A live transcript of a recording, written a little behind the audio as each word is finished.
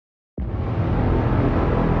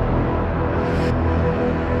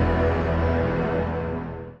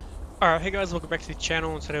Alright, hey guys, welcome back to the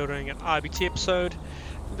channel, and today we're doing an RBT episode.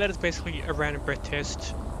 That is basically a random breath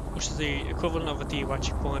test, which is the equivalent of a DUI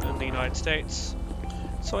checkpoint in the United States.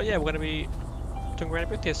 So yeah, we're going to be doing random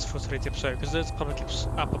breath tests for today's episode, because there's a public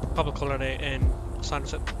holiday in Los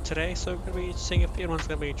Angeles today, so we're going to be seeing if anyone's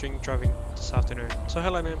going to be driving this afternoon. So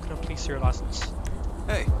hello ma'am, can I please see your license?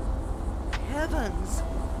 Hey. Heavens!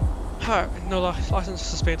 Hi, no license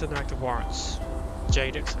suspended and active warrants. J.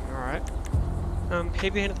 Dixon, alright. Have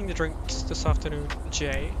you had anything to drink this afternoon,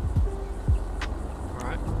 Jay?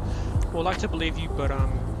 Alright. Well, I'd like to believe you, but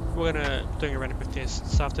we're gonna doing a random breath test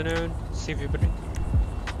this afternoon, see if you've been drinking.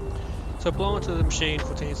 So blow into the machine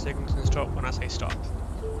for 10 seconds and stop when I say stop.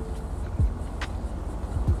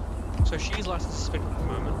 So she's license suspended at the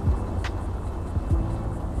moment.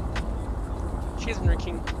 She hasn't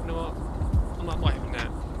drinking, you know what? I'm not having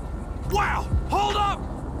that. Wow! Hold up!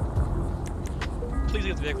 Please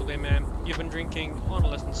leave the vehicle there, ma'am. You've been drinking on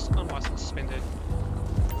license suspended.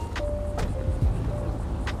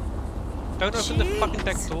 Don't open the fucking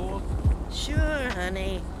back door. Sure,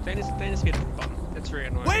 honey. That needs to be a different button. That's very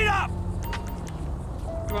annoying. Wait up!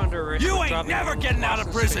 You're under arrest. You for ain't driving never on getting out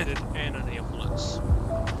of license prison! suspended and under the influence.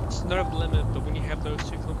 It's not a limit, but when you have those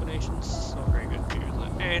two combinations, it's not very good for you.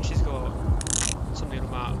 And she's got some little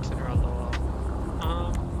marks in her lower.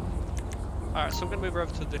 Alright, so I'm gonna move her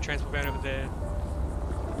over to the transport van over there.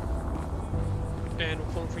 And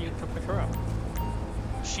we're calling for you to come pick her up.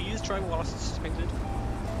 She is driving while license suspended.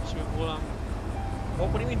 So we'll,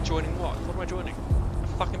 what do you mean joining what? What am I joining? A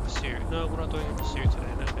fucking pursuit. No, we're not doing a pursuit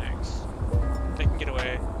today, no thanks. They can get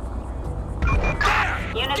away.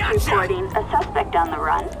 Units reporting a suspect on the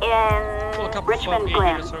run in Richmond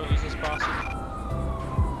Glen. Units are this bastard.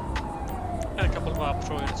 And a couple of our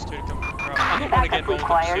patrol units too to come pick her up. I'm not gonna get Backup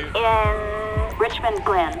required in Richmond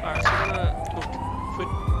Glen. Alright, so I'm gonna do a quick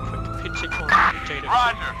pit check on Jada.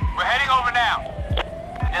 Roger, we're heading over now.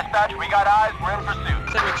 Dispatch, we got eyes, we're in pursuit.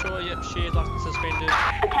 So make sure, yep, she is license suspended.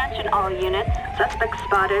 Attention all units. Suspect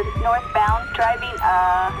spotted. Northbound, driving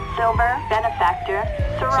a silver benefactor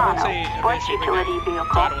Serrano sports utility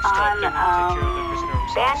vehicle on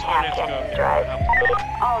Van Hampton Drive.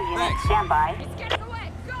 All units stand by. It's getting away!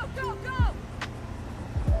 Go, go, go!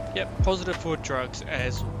 Yep, positive for drugs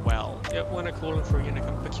as well. Yep, we're gonna call in for a unit to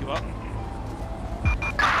come pick you up.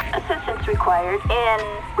 Assistance required in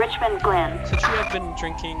Richmond Glen. Since you have been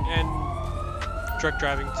drinking and drug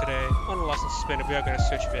driving today on a license suspended, we are going to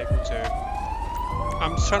search your vehicle too.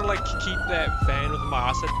 I'm just trying to like keep that van with my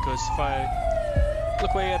asset because if I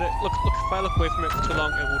look away at it, if I look away from it for too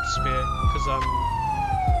long, it will disappear because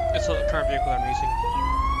it's not the current vehicle I'm using.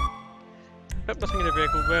 Nope, nothing in the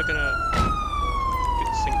vehicle. We're gonna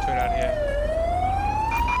get this thing turned out here.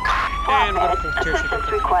 And we're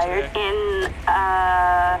assistance required in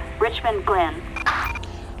Richmond Glen.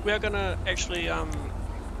 We are gonna actually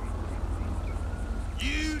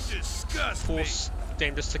You disgust force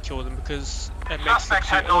them just to kill them because it makes the Suspect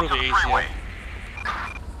pursuit heading a over little the bit freeway. easier.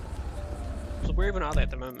 So where even are they at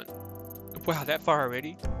the moment? Wow, that far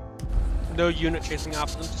already? No unit chasing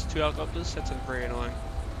after them, just two helicopters? That's very annoying.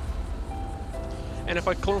 And if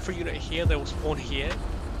I call them for a unit here, they will spawn here.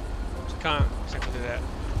 So can't exactly do that.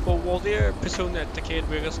 Well, while they're pursuing that dickhead,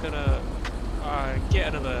 we're just gonna get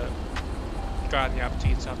another guy in the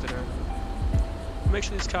RPT this afternoon. Make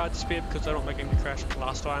sure this car disappeared because I don't make any crash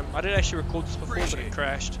last time. I did actually record this before, but it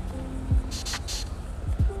crashed.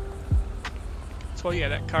 So yeah,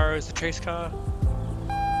 that car is the chase car.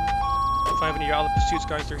 If I have any other pursuits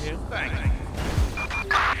going through here.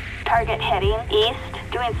 Target heading east,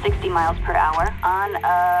 doing 60 miles per hour on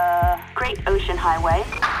Great Ocean Highway.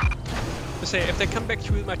 I say, if they come back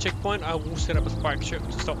through my checkpoint, I will set up a spike chip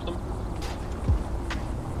to stop them.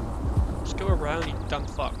 Just go around, you dumb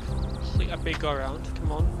fuck. A big go around,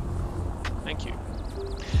 come on. Thank you.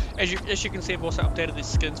 As you can see, I've also updated the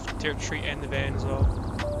skins for the territory and the van as well.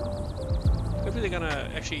 Hopefully they're gonna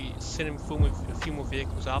actually send him full with a few more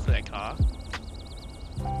vehicles after that car.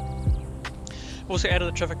 Also added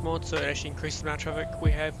the traffic mod, so it actually increases the amount of traffic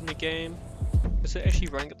we have in the game. Is it actually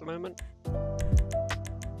running at the moment?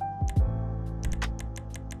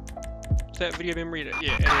 That video memory?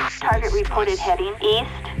 Yeah, it is. Target reported heading east,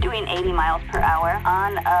 doing 80 miles per hour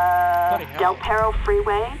on Del Perro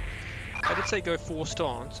Freeway. I did say go forced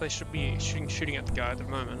on, so they should be shooting at the guy at the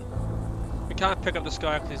moment. We can't pick up this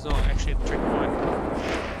guy because he's not actually at the drink point.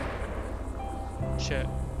 Shit.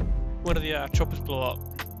 One of the choppers blew up.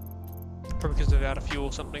 Probably because they're out of fuel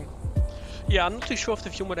or something. Yeah, I'm not too sure if the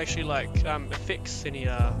fuel would actually like affects any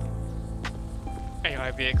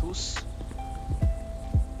AI vehicles.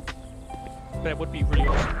 That would be really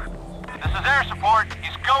awesome. This is air support.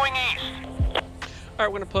 He's going east.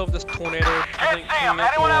 Alright, we're gonna pull over this tornado. I Can't think see him. coming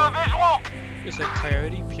up Anyone have a visual? is a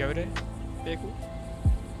Coyote vehicle.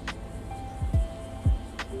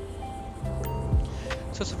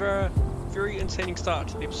 So it's a very entertaining start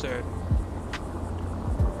to the episode.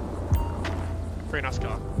 Very nice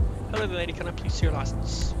car. Hello there, lady, can I please see your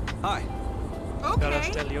license? Hi. Bella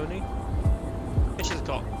Staglioni. And she's a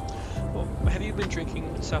cop. Well, have you been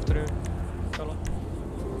drinking this afternoon, fella?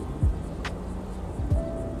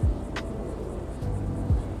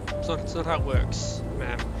 It's not how it works,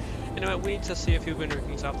 ma'am. Anyway, we need to see if you've been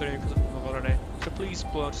drinking this afternoon because of the holiday. So please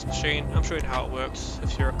blow out this machine. I'm showing how it works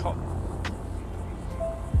if you're a cop.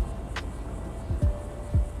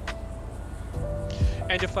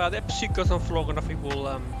 And if that pursuit goes on for long enough, we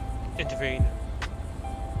will intervene.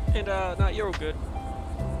 And no, you're all good.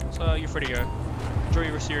 So you're free to go. Enjoy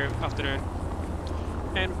your rest of your afternoon.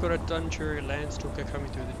 And we've got a Dundry Landstalker coming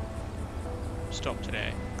through the stop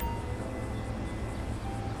today.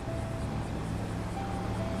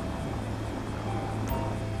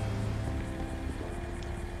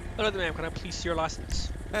 Hello there, ma'am. Can I please see your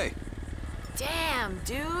license? Hey. Damn,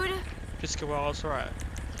 dude. Jessica Wells, alright.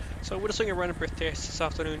 So we're just doing a random breath test this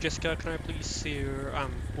afternoon. Jessica, can I please see your,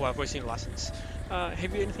 well, I've already seen your license. Have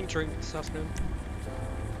you anything to drink this afternoon?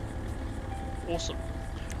 Awesome.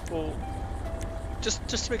 Well, just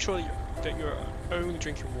to make sure that you're only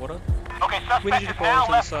drinking water, Okay, we need suspect you to is go now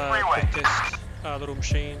onto left this the freeway. breath test little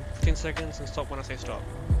machine for 10 seconds and stop when I say stop.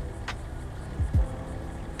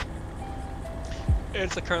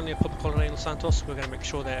 It's currently a public holiday in Los Santos. We're going to make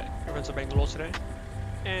sure that everyone's obeying the law today.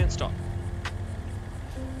 And stop.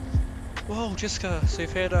 Whoa, Jessica, so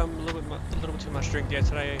you've had a little bit too much drink there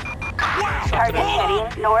today. Target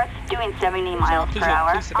heading north, doing 70 miles per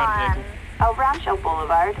hour on El Rancho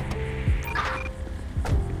Boulevard.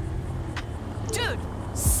 Dude,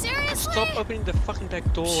 seriously? Stop opening the fucking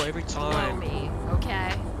back door every Blow time. me,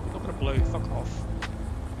 okay? I'm not gonna blow you, fuck off.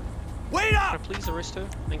 Wait Can I up! please arrest her?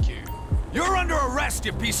 Thank you. You're under arrest,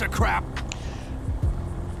 you piece of crap!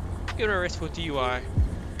 You're under arrest for DUI.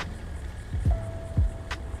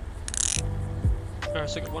 Alright,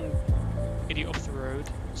 so I got one idiot off the road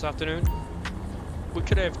this afternoon. We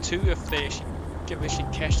could have two if they actually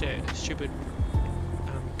cashed that stupid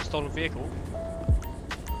stolen vehicle.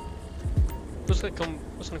 Just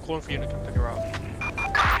gonna call in for you to come pick her up.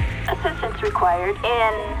 Assistance required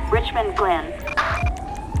in Richmond Glen.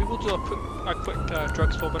 We will do a quick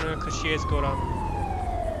drug swab on her because she has got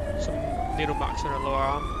some needle marks on her lower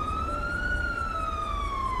arm.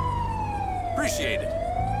 Appreciate it.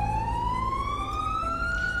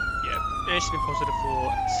 Yeah, and she's been positive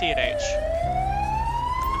for CNH.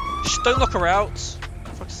 Shh, don't lock her out!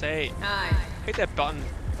 For fuck's sake. Nice. Hit that button.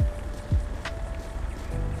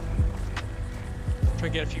 Try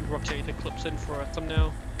and get a few Rockstar clips in for a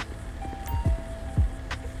thumbnail.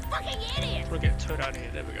 Fucking idiot! We'll get towed out of here,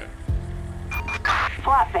 there we go.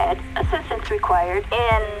 Flatbed. Assistance required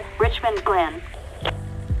in Richmond Glen.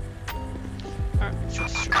 Alright, she'll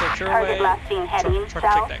take her Target away. last seen heading Try to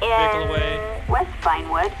south take that vehicle away. in West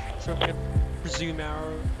Vinewood. So we're going to resume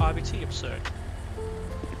our RBT episode.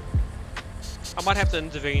 I might have to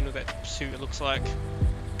intervene with that pursuit, it looks like.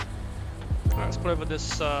 Alright, let's put over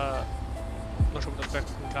this, I'm not sure what the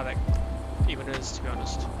fucking car that even is, to be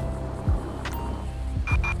honest.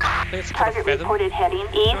 I think it's Target Fathom. reported heading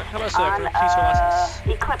east Hello, sir. Can I please your license?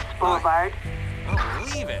 on Eclipse Boulevard. I'll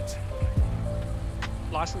believe it.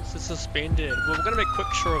 License is suspended. Well, we're going to make quick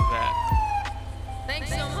sure of that. Thanks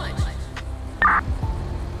so much.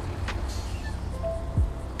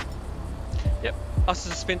 Yep, us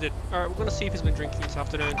suspended. Alright, we're going to see if he's been drinking this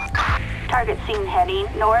afternoon. Target seen heading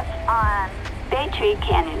north on Bay Tree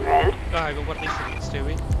Canyon Road. Alright, but what are these idiots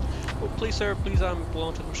doing? Well, please, sir, please blow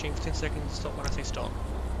onto the machine for 10 seconds. Stop when I say stop.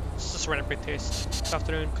 It's just a random breath test this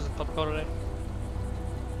afternoon because of public holiday.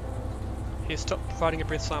 Here, stop providing a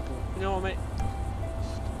breath sample. You know what, mate?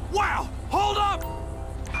 Wow! Hold up!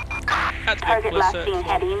 At the Target vehicle, last sir. seen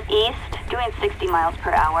heading east, doing 60 miles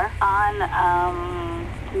per hour on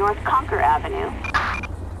North Conquer Avenue.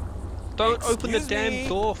 Don't open the Excuse damn me?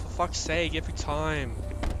 door, for fuck's sake, every time.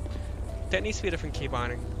 That needs to be a different key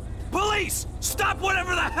binding. Police! Stop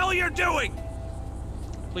whatever the hell you're doing!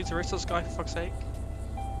 Please arrest this guy, for fuck's sake.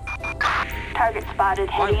 Target spotted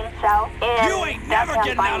heading south in You ain't never downtown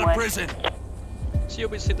getting out of Vinewood. prison! So you'll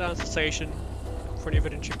be sent down to the station for an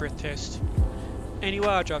evidentiary breath test. And you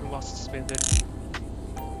are driving while suspended.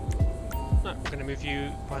 No, we're going to move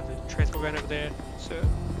you by the transport van over there, sir.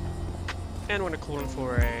 And we're going to call in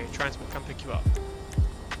for a transport to come pick you up.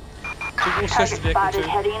 We will search the Target vehicle spotted too.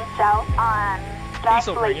 heading south on Please South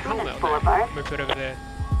don't bring Lake your helmet Venus out there. Boulevard. Move it over there.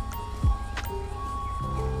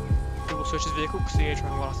 We we'll search his vehicle because the air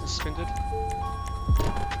traffic license is suspended.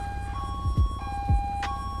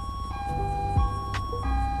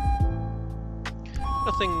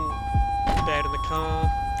 Nothing bad in the car.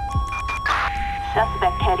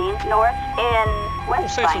 Suspect heading north in We'll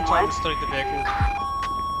West save some time Vinewood. to study the vehicle.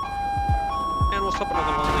 And we'll stop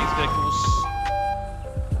another one of these vehicles.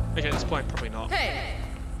 Okay, at this point, probably not. Hey!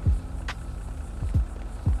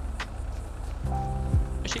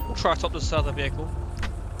 Actually, we'll try to stop this other vehicle.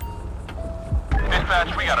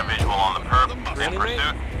 Dispatch, we got a visual on the perp. Really, In mate?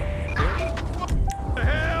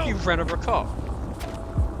 pursuit. You ran over a car.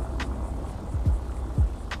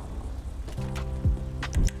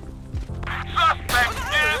 Suspect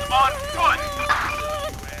is on foot.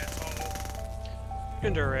 You're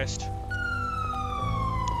under arrest. You're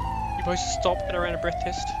supposed to stop at around a breath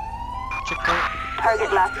test. Checkpoint.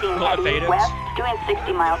 Target last seen Not heading evaded. west, doing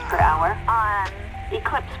 60 miles per hour on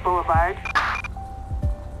Eclipse Boulevard.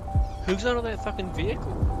 Who's under that fucking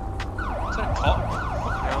vehicle? Is that a cop?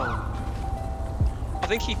 No. I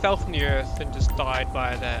think he fell from the earth and just died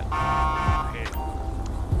by that.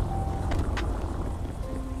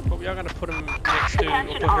 But we are going to put him next to, or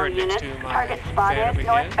Attention put all her next units, to my target van spotted, over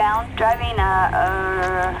here. northbound, driving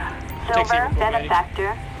Taxi Silver report ready.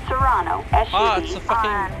 Benefactor, Serrano, SUV Ah, it's the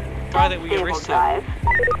fucking on guy that we Stable arrested. Drive.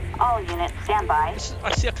 All units, stand by.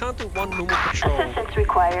 I see, I can't do one normal patrol. Assistance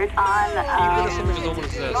required on Even if something as normal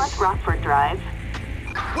as this. North Rockford Drive.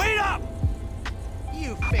 Wait up!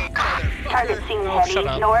 You fake motherfucker! Target seen Oh, shut heading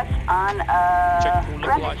up. north on Check pool, look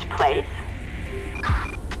Greenwich like. Place.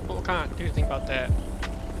 Well, I can't do anything about that.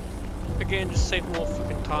 Again, just save more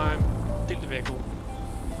fucking time. Take the vehicle.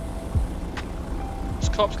 This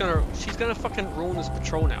cop's gonna, she's gonna fucking ruin this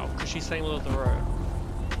patrol now because she's staying middle of the road.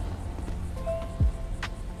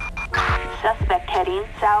 Suspect heading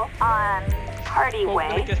south on Hardy Well, let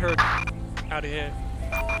me Way. get her out of here.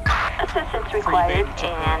 Assistance required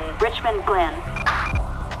in Richmond Glen.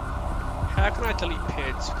 How can I delete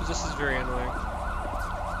PIDs? Because this is very annoying.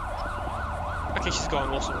 Okay, she's gone.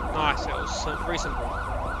 Awesome. Nice. That was very simple.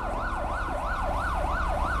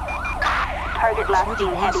 Target last Would seen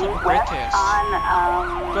you want heading some west bread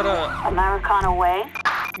on Got a Americana Way.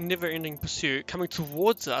 never-ending pursuit coming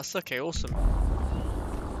towards us. Okay, awesome.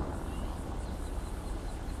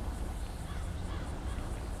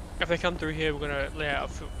 If they come through here, we're gonna lay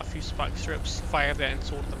out a few spike strips. If I have that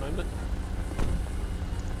installed at the moment.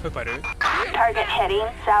 Hope I do. Target heading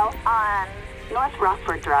south on North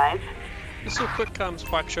Rockford Drive. Let's do a quick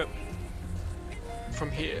spike strip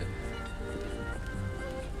from here.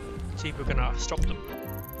 See if we're gonna stop them.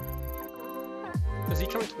 Is he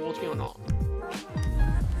coming towards me or not?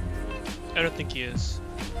 I don't think he is.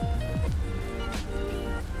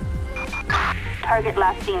 Target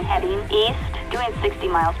last seen heading east, doing 60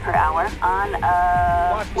 miles per hour on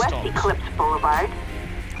West stops. Eclipse Boulevard.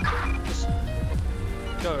 Just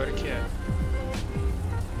go, I don't care.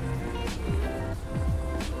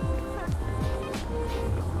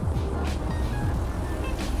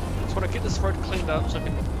 Just want to get this road cleaned up so I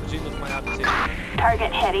can resume with my RPT.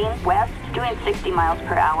 Target heading west, doing 60 miles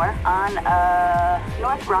per hour on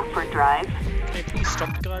North Rockford Drive. Can you please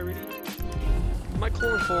stop the guy already? Am I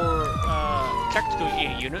calling for tactical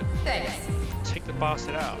air unit? Thanks. Take the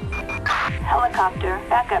bastard out. Helicopter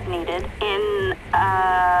backup needed in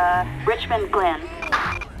Richmond Glen.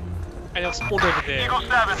 And I'll spawn over there. Eagle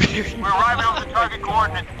 7, we're arriving on the target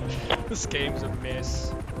coordinate. This game's a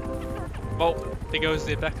mess. Well, there goes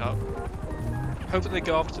their backup. Hopefully they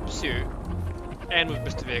go after the pursuit. And we've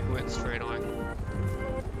missed a vehicle, it's very annoying.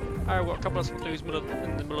 Alright, we've got a couple of clues in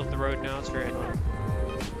the middle of the road now, it's very annoying.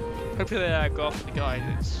 Hopefully they go after the guy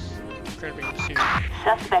that's currently being pursued.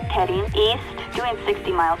 Suspect heading east, doing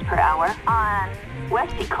 60 miles per hour on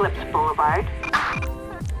West Eclipse Boulevard.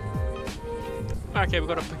 Okay, we've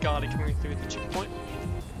got a Pagani coming through the checkpoint.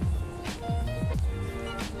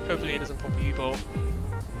 Hopefully he doesn't pop a U-bolt.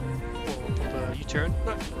 Or pop a U-turn.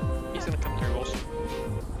 No, he's gonna come through also.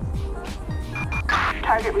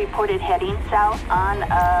 Target reported heading south on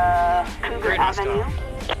Cougar Very nice Avenue. car.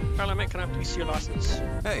 Hello mate, can I please see your license?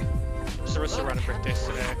 Hey, Just a random brick test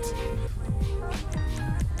today.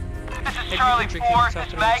 This is you Charlie been drinking 4, this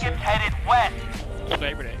afternoon, Maggots sir? headed west.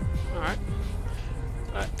 Labor Day. Alright.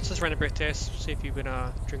 It's just a random breath test, see if you've been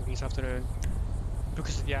drinking this afternoon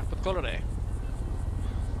because of the Apple holiday.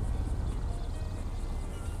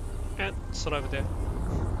 And still over there.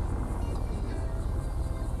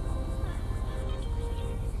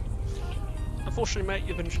 Unfortunately mate,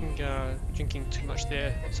 you've been drinking too much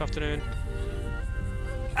there this afternoon.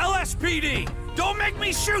 LSPD! Don't make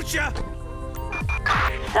me shoot ya!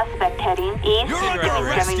 Suspect heading east, You're under doing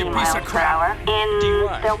arrest, 70 you piece miles of per crap. hour in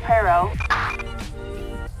DUI. Del Perro.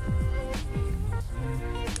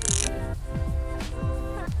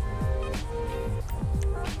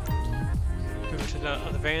 Move to the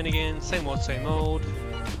other van again. Same old, same old.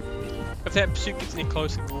 If that pursuit gets any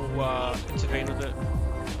closer, we'll intervene with it.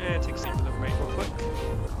 And take a seat for the mate real quick.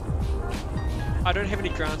 I don't have any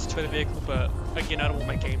grounds to tow the vehicle, but again, I don't want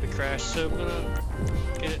my game to crash, so I'm gonna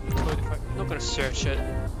get it towed. I'm not gonna search it.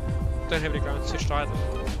 Don't have any grounds to search it either.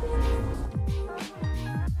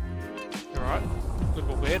 Alright, a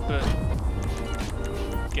little bit weird, but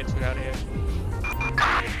get it out of here.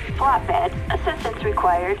 Flatbed, assistance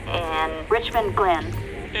required in Richmond Glen.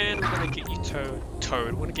 And we're gonna get you towed.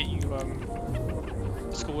 We're gonna get you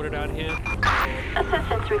escorted out of here.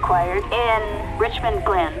 Assistance required in Richmond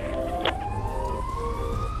Glen.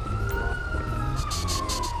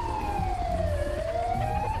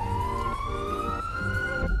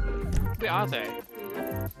 Where are they?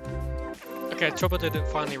 Okay, Chopper didn't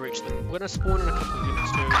finally reach them. We're gonna spawn in a couple of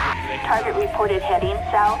units too. Hopefully they can, Target reported heading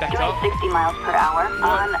south, back doing up. 60 miles per hour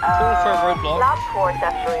on Pulling for a roadblock. Lot 4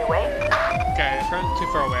 Freeway. Okay, apparently too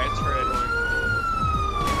far away. It's very annoying.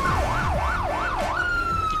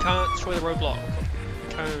 You can't destroy the roadblock.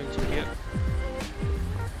 Cones, you idiot.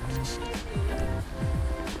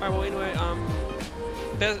 Alright, well anyway,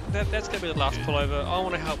 that's gonna be the last pullover. I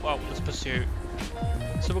want to help out with this pursuit.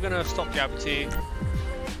 So we're gonna stop gravity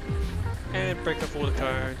and break off all the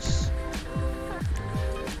cones.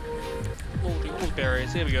 All the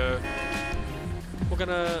barriers, there we go. We're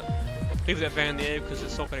gonna leave that van there because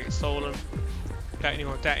it's not gonna get stolen. That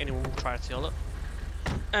anyone will try to steal it.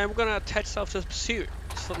 And we're gonna attach ourselves to this pursuit.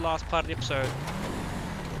 This is the last part of the episode.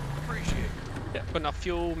 Appreciate it. Yeah, got enough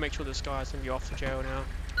fuel, make sure this guy's gonna be off to jail now.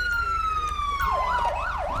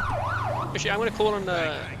 Actually, I'm gonna call on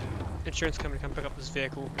the insurance company to come pick up this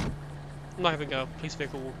vehicle. I'm not having a police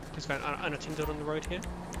van unattended on the road here.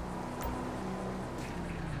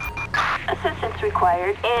 Assistance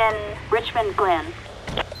required in Richmond Glen.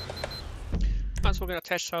 That's so we're gonna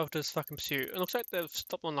attach ourselves to this fucking pursuit. It looks like they've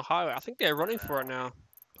stopped on the highway. I think they're running for it now.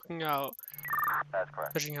 Looking out, That's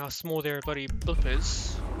correct. judging how small their bloody blip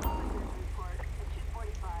is.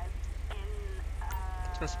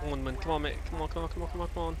 It's gonna spawn them. Come on, mate. Come on.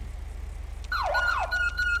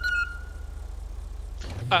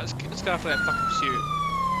 Let's go after that fucking pursuit.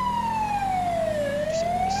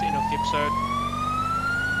 You're seeing off the episode.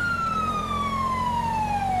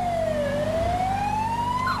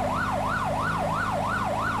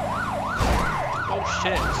 Oh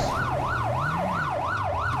shit!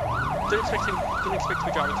 Didn't expect to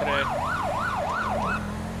be driving today.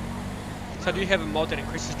 So I do have a mod that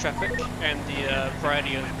increases traffic and the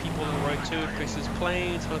variety of people on the road too. Increases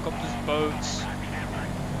planes, helicopters, boats.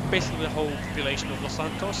 Basically the whole population of Los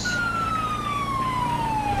Santos.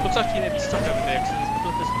 Looks like you may be stuck over there because this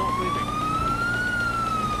blip is not moving.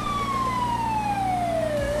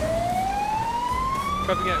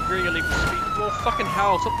 Driving at a very illegal speed. Well, fucking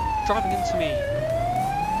hell, stop driving into me.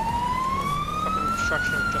 Fucking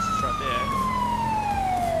obstruction of justice right there.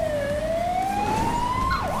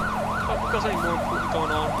 But we've got something more important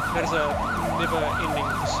going on. That is a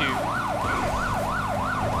never-ending pursuit.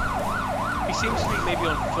 He seems to be maybe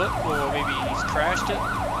on foot, or maybe he's crashed it.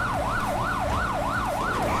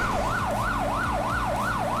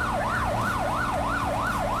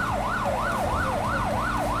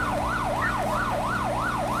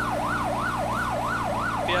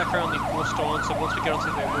 We are currently forced on, so once we get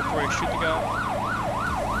onto there, we'll probably shoot the guy.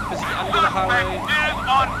 Is he under the highway? Suspect is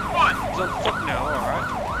on foot. He's on foot now, alright.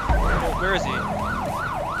 Well, where is he?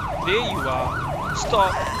 There you are.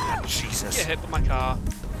 Stop. Jesus. Get hit by my car.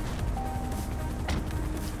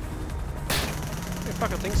 I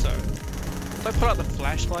fucking think so. Did I pull out the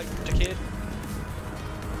flashlight, dickhead?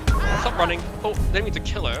 Stop running. Oh, they didn't mean to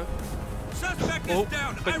kill her. Suspect Oh, is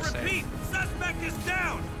down. quick I mistake. repeat, suspect is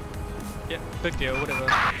down. Yeah, big deal, whatever.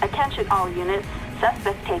 Attention all units.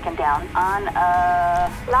 Suspect taken down on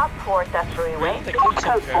Lot 4 Freeway. They killed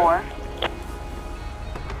some Code girl. 4.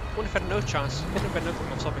 What if I had no chance? What if I had no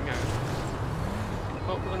problem stopping out?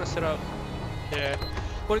 Oh, we're gonna set up. Yeah.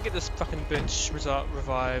 We're gonna get this fucking bitch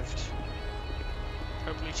revived.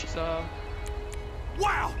 Hopefully she's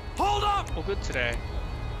Wow! Hold up! all good today.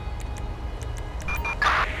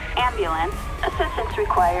 Ambulance. Assistance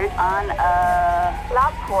required on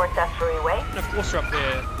Lot 4 Freeway. And of course they're up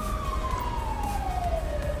there.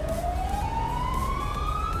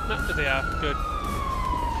 No, there they are. Good.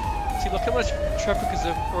 See, look how much traffic is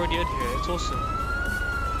already in here. It's awesome.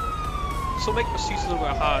 This will make the pursuits a little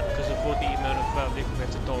bit hard because of all the amount of vehicles we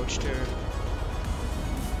have to dodge too.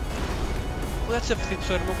 Well, that's everything,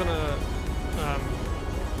 so I'm not gonna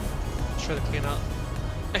show the cleanup.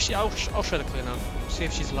 Actually, I'll show the cleanup, see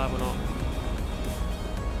if she's alive or not.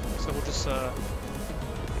 So we'll just,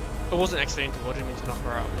 it wasn't accidental, I didn't mean to knock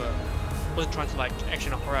her out, but I wasn't trying to like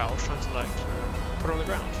actually knock her out, I was trying to like put her on the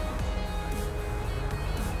ground.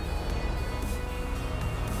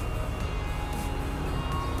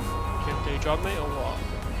 You gonna do your job, mate, or what?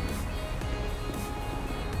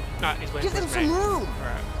 Nah, he's waiting for his mate. Give them some room!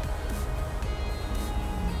 Alright.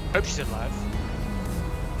 Hope she's alive.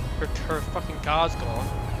 Her fucking car's gone.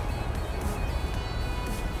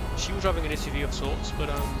 She was driving an SUV of sorts, but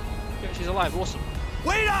yeah, she's alive. Awesome.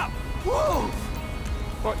 Wait up! Whoa!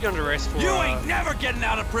 Well, you're under arrest for You ain't never getting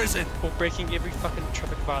out of prison. For breaking every fucking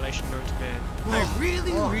traffic violation known to man. I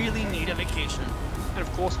really need a vacation. And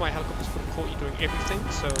of course, my helicopters would have caught you doing everything,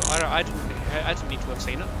 so I didn't need to have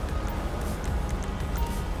seen it.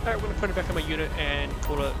 Alright, we're gonna put it back on my unit and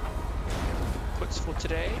call it quits for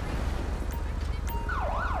today.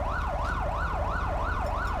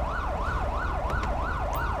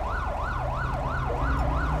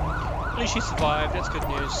 At least she survived, that's good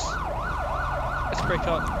news. Let's break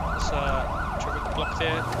up this traffic block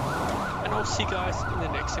there, and I'll see you guys in the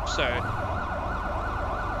next episode.